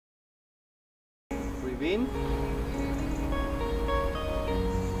Breathe in,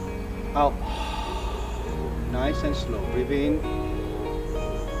 out. Nice and slow. Breathe in,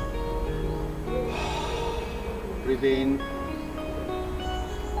 breathe in,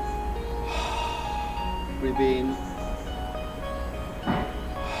 breathe in,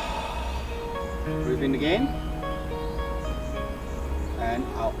 breathe in again, and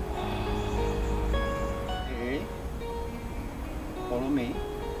out. A, follow me.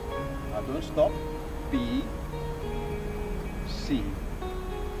 Now don't stop. B, C.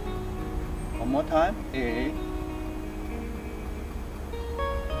 One more time. A,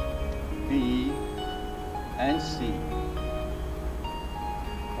 B, and C.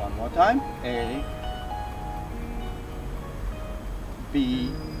 One more time. A,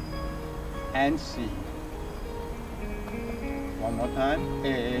 B, and C. One more time.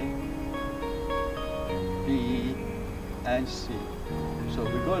 A, B, and C. So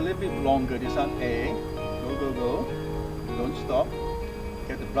we go a little bit longer this time. A, go, go, go. Don't stop.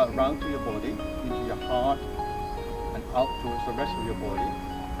 Get the blood round to your body, into your heart, and out towards the rest of your body.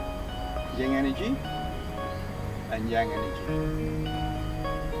 Yin energy and yang energy.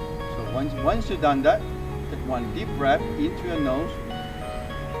 So once you've done that, take one deep breath into your nose,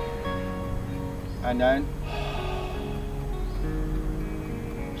 and then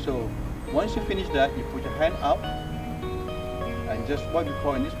so once you finish that, you put your hand up and just what we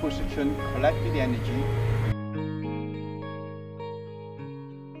call in this position, collect the energy.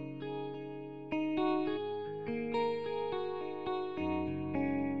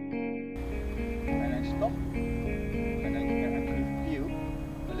 And then stop. And then you can actually feel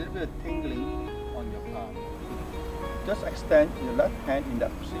a little bit of tingling on your palm. Just extend your left hand in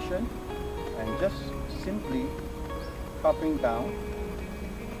that position and just simply cupping down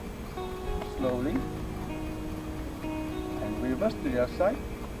slowly. Reverse to the other side,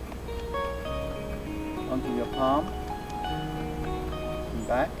 onto your palm, and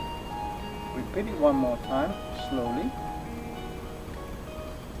back. Repeat it one more time, slowly.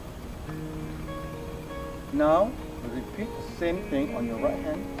 Now, repeat the same thing on your right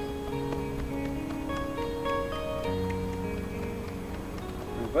hand.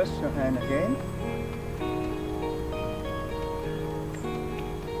 Reverse your hand again.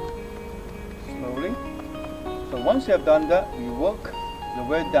 Slowly. So once you have done that, you work your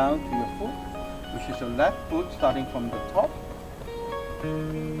way down to your foot, which is your left foot starting from the top,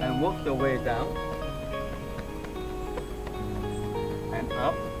 and work your way down, and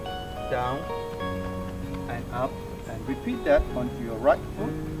up, down, and up, and repeat that onto your right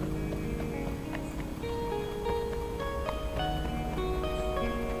foot.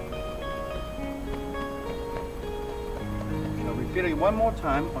 So repeat it one more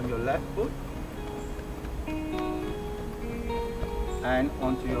time on your left foot, and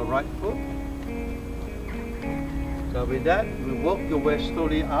onto your right foot. So with that, you work your way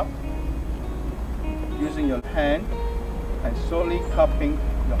slowly up using your hand and slowly cupping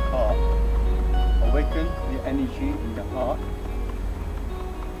your heart. Awaken the energy in your heart.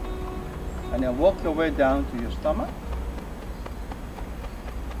 And then work your way down to your stomach,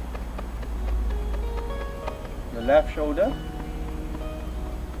 your left shoulder,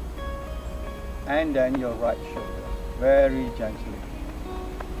 and then your right shoulder, very gently.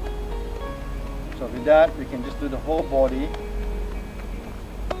 So with that, we can just do the whole body,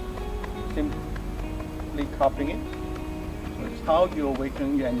 simply cupping it. So it's how you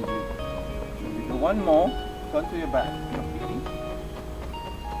awaken your energy. So we do one more, turn to your back, your feet,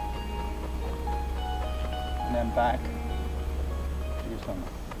 and then back to your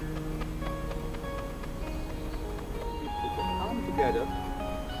stomach. You put your palm together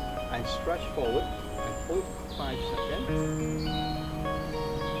and stretch forward and hold 5 seconds.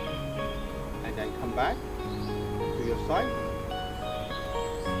 And then come back to your side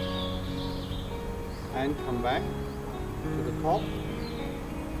and come back to the top,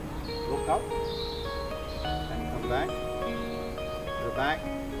 look up and come back to the back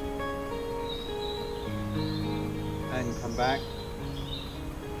and come back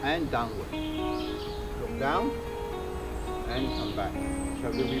and downward, look down and come back.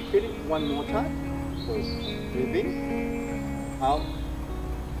 Shall we repeat it one more time? So breathe in, out,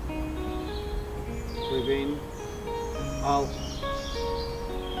 breathe in, out,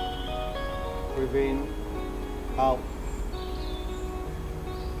 breathe in, out,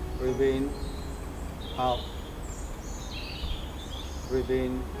 breathe in, out, breathe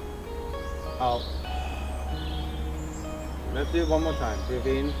in, out. Let's do it one more time. Breathe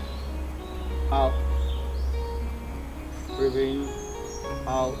in, out, breathe in,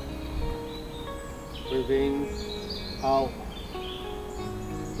 out, breathe in, out,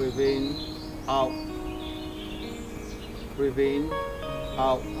 breathe in, out.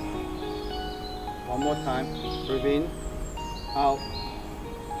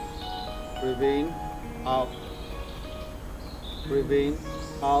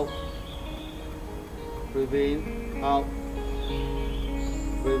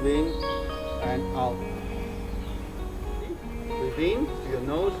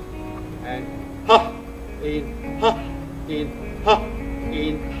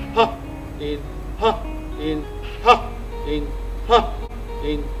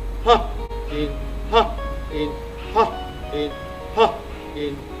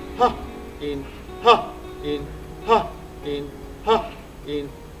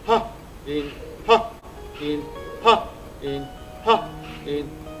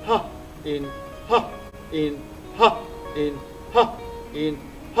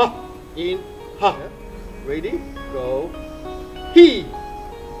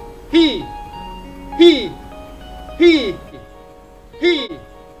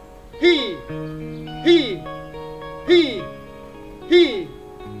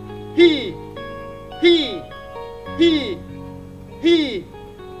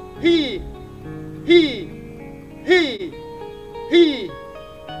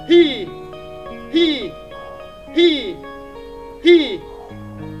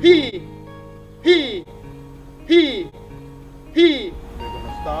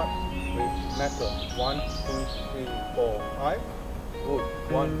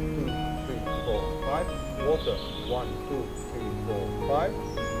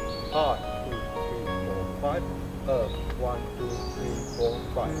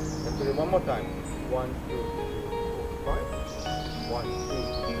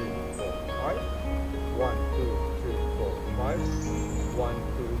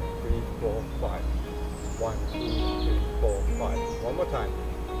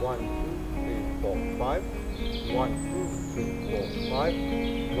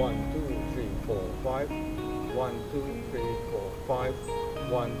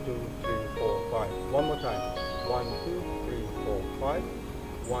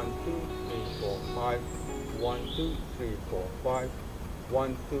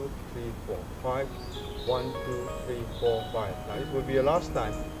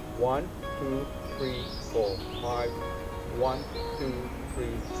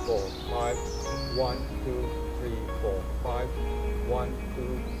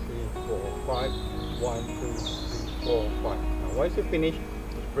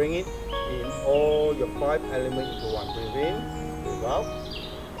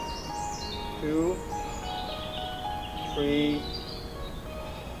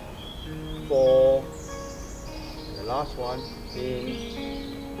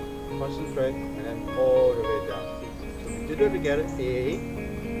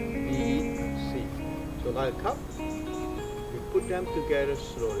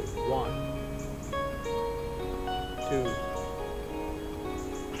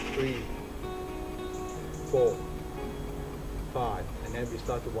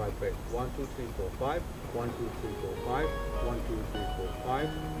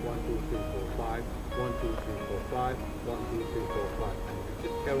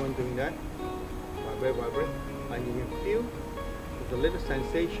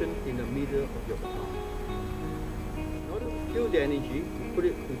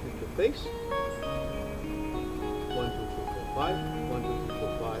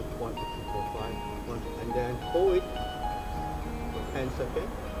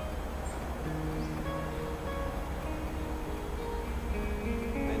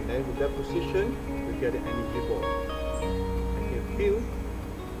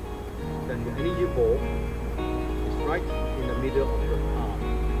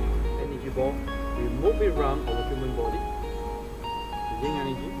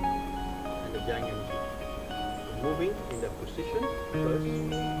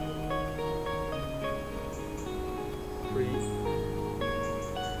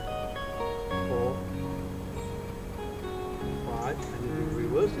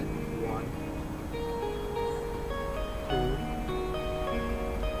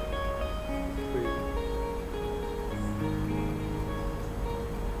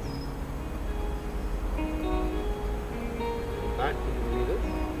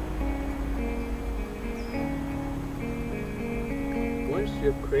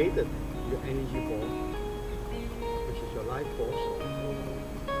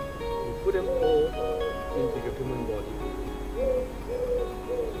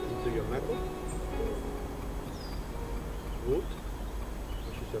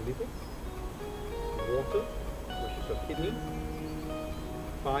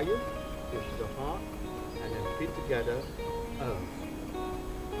 and then feet together,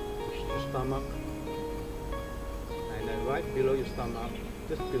 push your stomach, and then right below your stomach,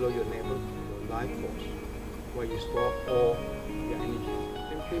 just below your navel, your life force, where you store all your energy.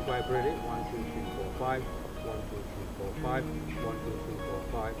 Simply vibrate it. 1, 2, 3, 4, 5. 1, 2, 3, 4, 5. 1, 2, 3, 4,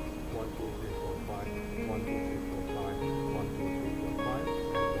 5. 1, 2, 3, 4, 5. 1, 2, 3, 4, 5. 1, 2, 3, 4, 5. And 1, 2, 3, 4, 5.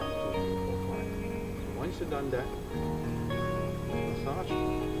 So once you've done that, massage the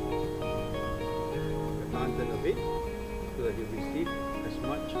lantern a bit so that you receive as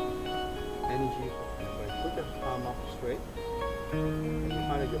much energy. And when you put your palm up straight, and the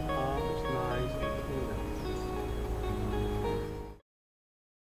part of your palm is nice and clean.